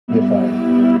You're fired.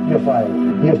 You're fired.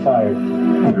 You're fired.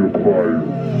 You're fired.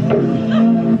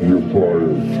 You're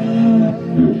fired.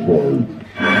 You're fired.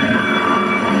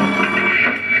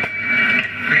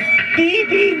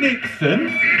 D.D. Nixon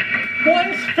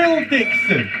wants Phil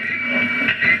Dixon.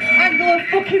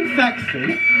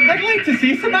 Anglo-fucking-Saxon, I'd like to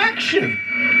see some action.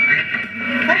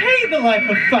 I hate the life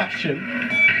of fashion.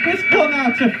 It's gone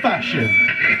out of fashion.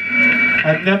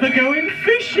 I'm never going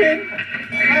fishing.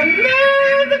 I'm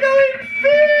never going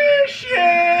fishing.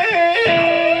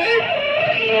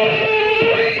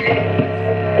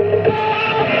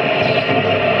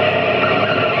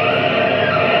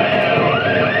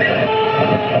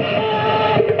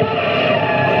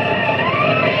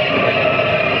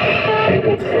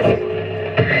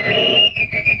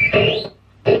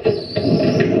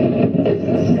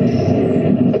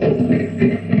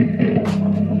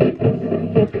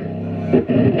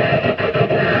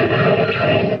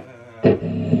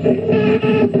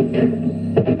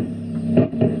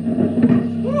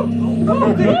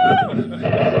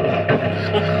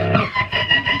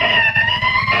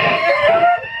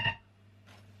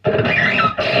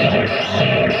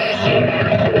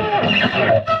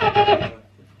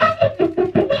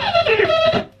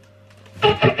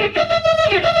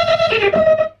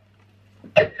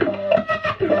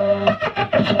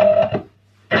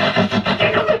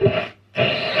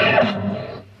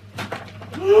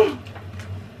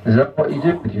 Is that what you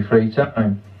do with your free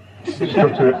time?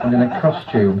 Strut around in a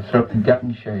costume, throwing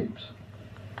gang shapes?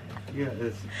 Yeah,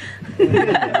 it's... We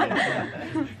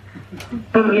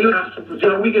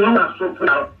can all astral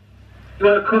project. You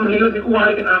want to come here,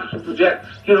 I can astral project.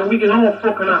 You know, we can all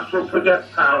fucking astral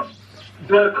project, pal.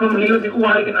 You want to come here,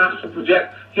 I can astral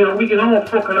project. You know, we can all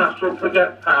fucking astral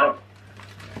project, pal.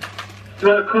 You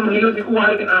want to come here,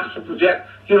 I can astral project.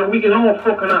 You know, we can all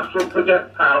fucking astral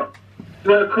project, pal. You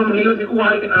want to come here,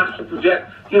 I can astral project.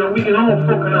 You know, we can all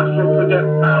fucking astral project,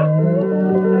 pal.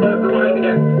 You want to come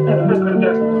here, all fucking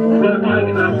jet. You want to come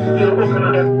here, fucking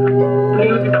jet.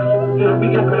 You know, we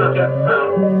can fucking jet, pal.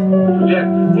 Project.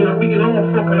 You know, we can all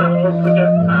fucking astral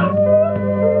project, pal.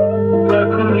 You want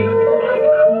to come here, I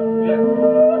can astral project.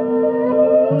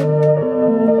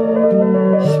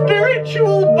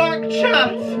 Spiritual back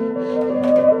chat.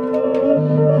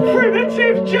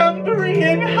 Primitive jamboree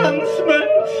enhancement.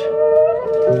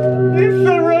 It's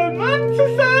a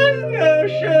romanticized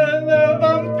notion of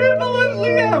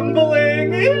ambivalently ambling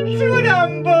into an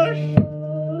ambush.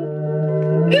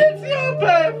 It's your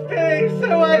birthday, so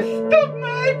I stub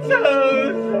my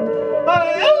toes. I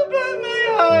elbow my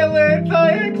eyelids. I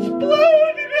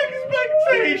explode in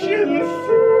expectations.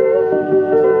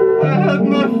 I had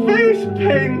my face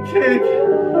painted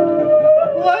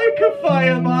like a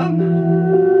fireman.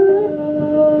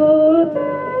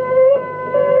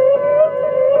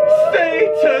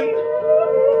 Satan!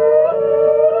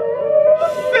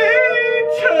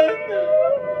 Satan!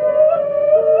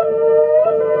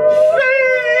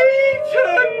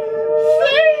 Satan!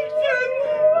 Satan!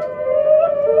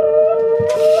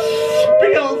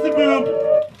 Beelzebub!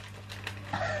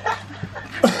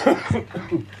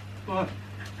 What?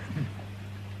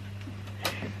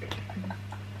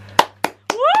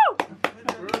 Woo!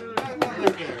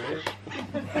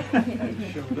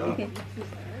 Showed up.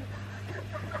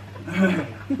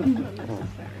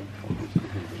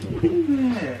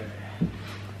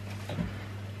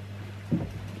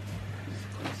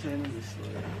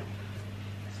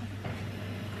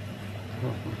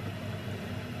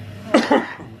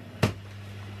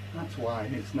 That's why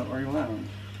it's not very loud.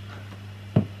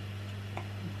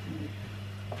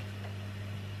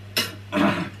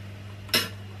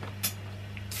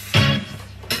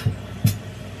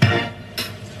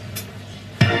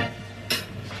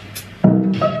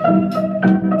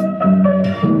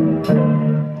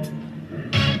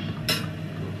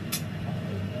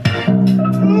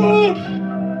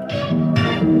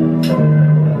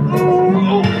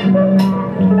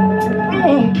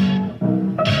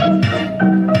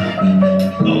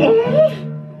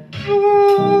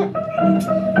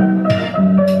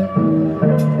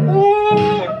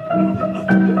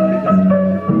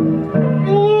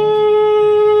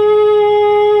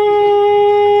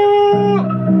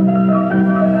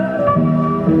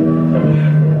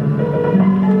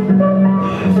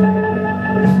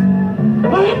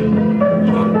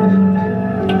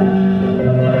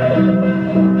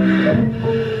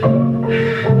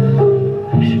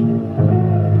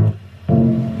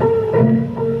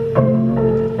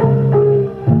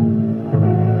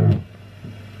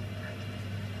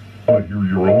 I hear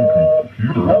your own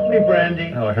computer. Help me,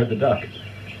 Brandy. Oh, I heard the duck.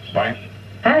 Bye.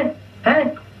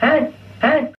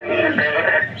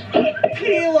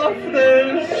 Peel off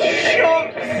those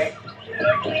shocks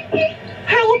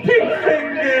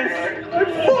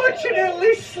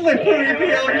slippery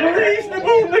beyond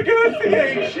reasonable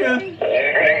negotiation.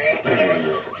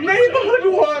 Neighborhood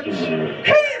Watch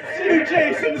hates you,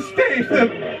 Jason Statham,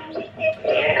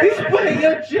 despite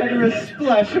your generous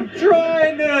splash of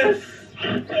dryness.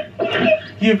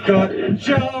 You've got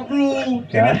Ja Rule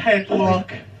in a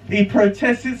headlock. He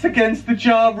protests it's against the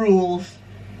Ja Rules.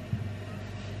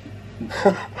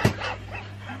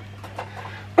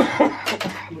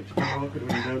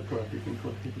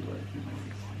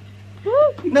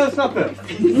 No, stop it.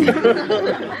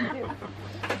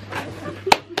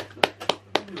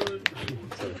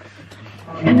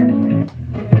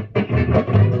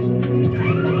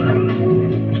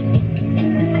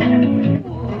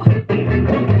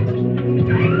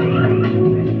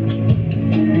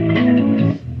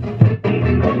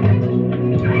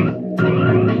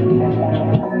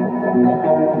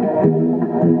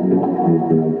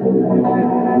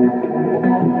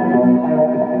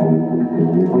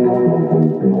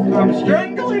 I'm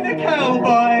strangling a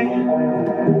cowboy.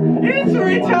 It's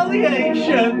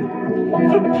retaliation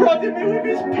for prodding me with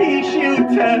his pea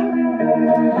shooter.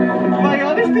 My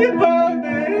honesty about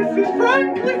this is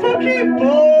frankly fucking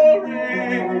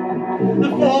boring. The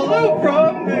fallout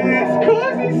from this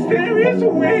causes serious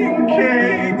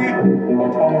winking.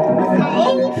 That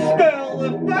old smell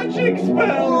of magic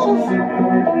spells.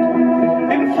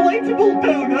 Inflatable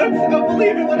donuts, I don't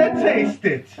believe it when I taste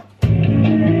it.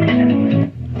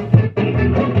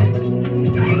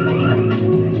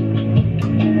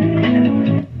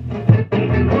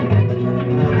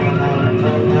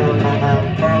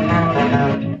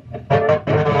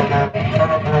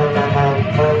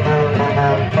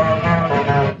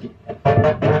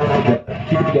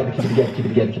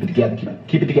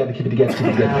 Keep it together.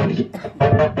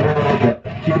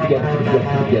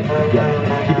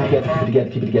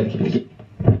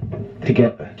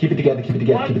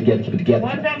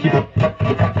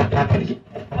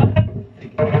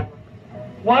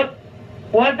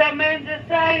 What that man just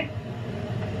say?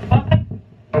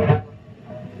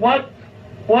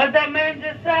 What that man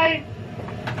just say?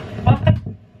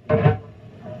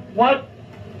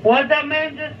 What that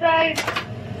man just say?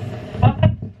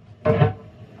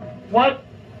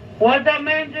 What that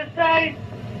man just say?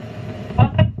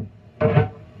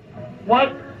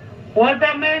 What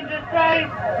that man just say?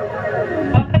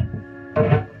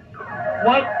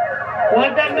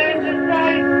 What that man just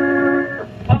say?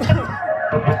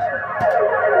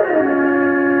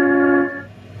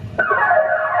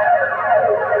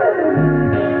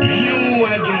 You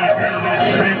and your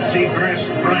fancy dress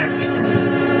brat.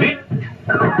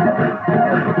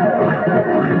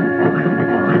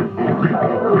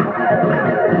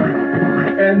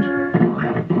 And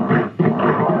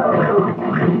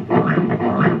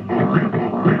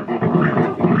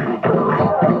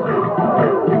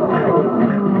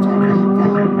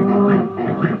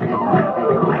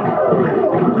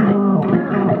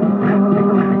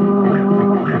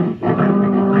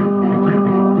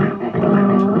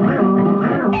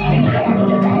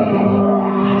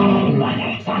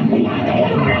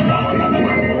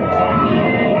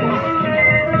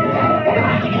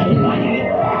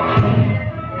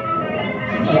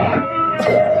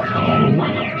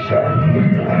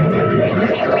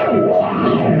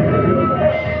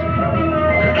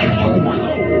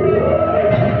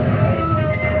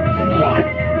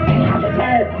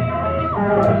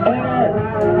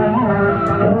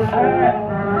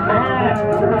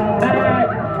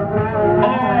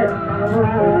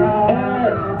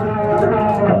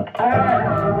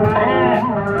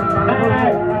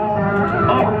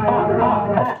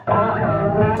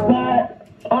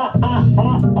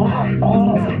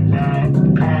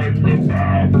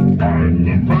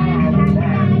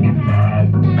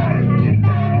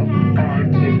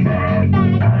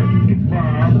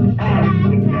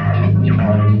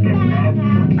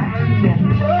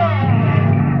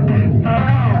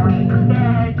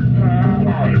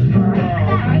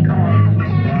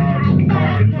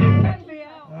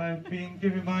I've been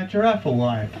giving my giraffe a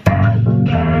life.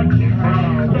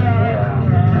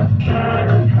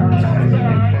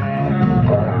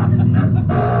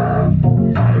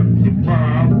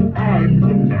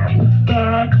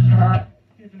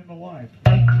 Giving him a wife.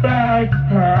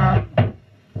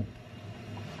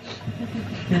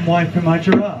 Been wiping my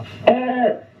giraffe.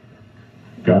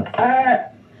 Go.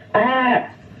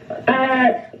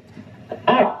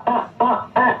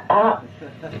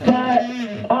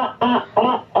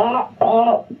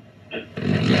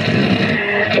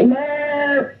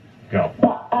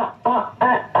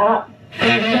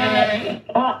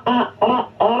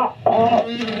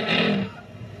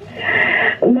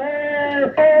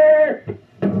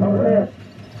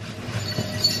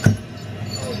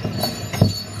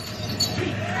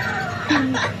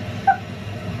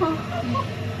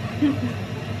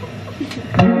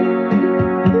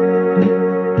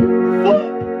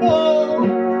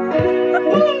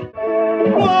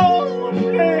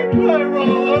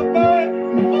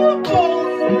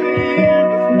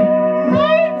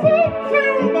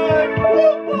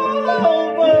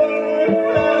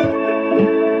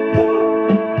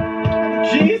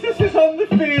 Jesus is on the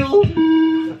field.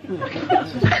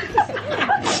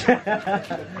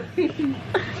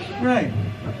 Right.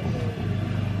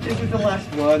 This is the last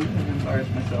one. I've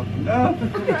embarrassed myself enough.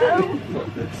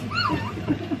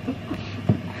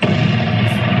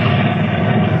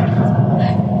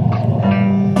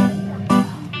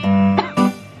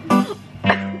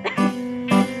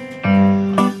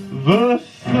 The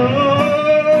sun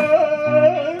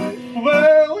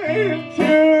fell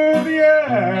into the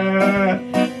earth,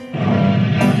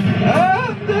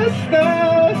 and the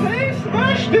stars they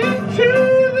smashed into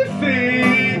the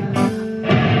sea.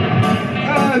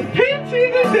 And pity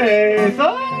the days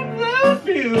of the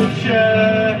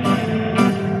future.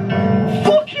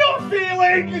 Fuck your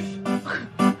feelings!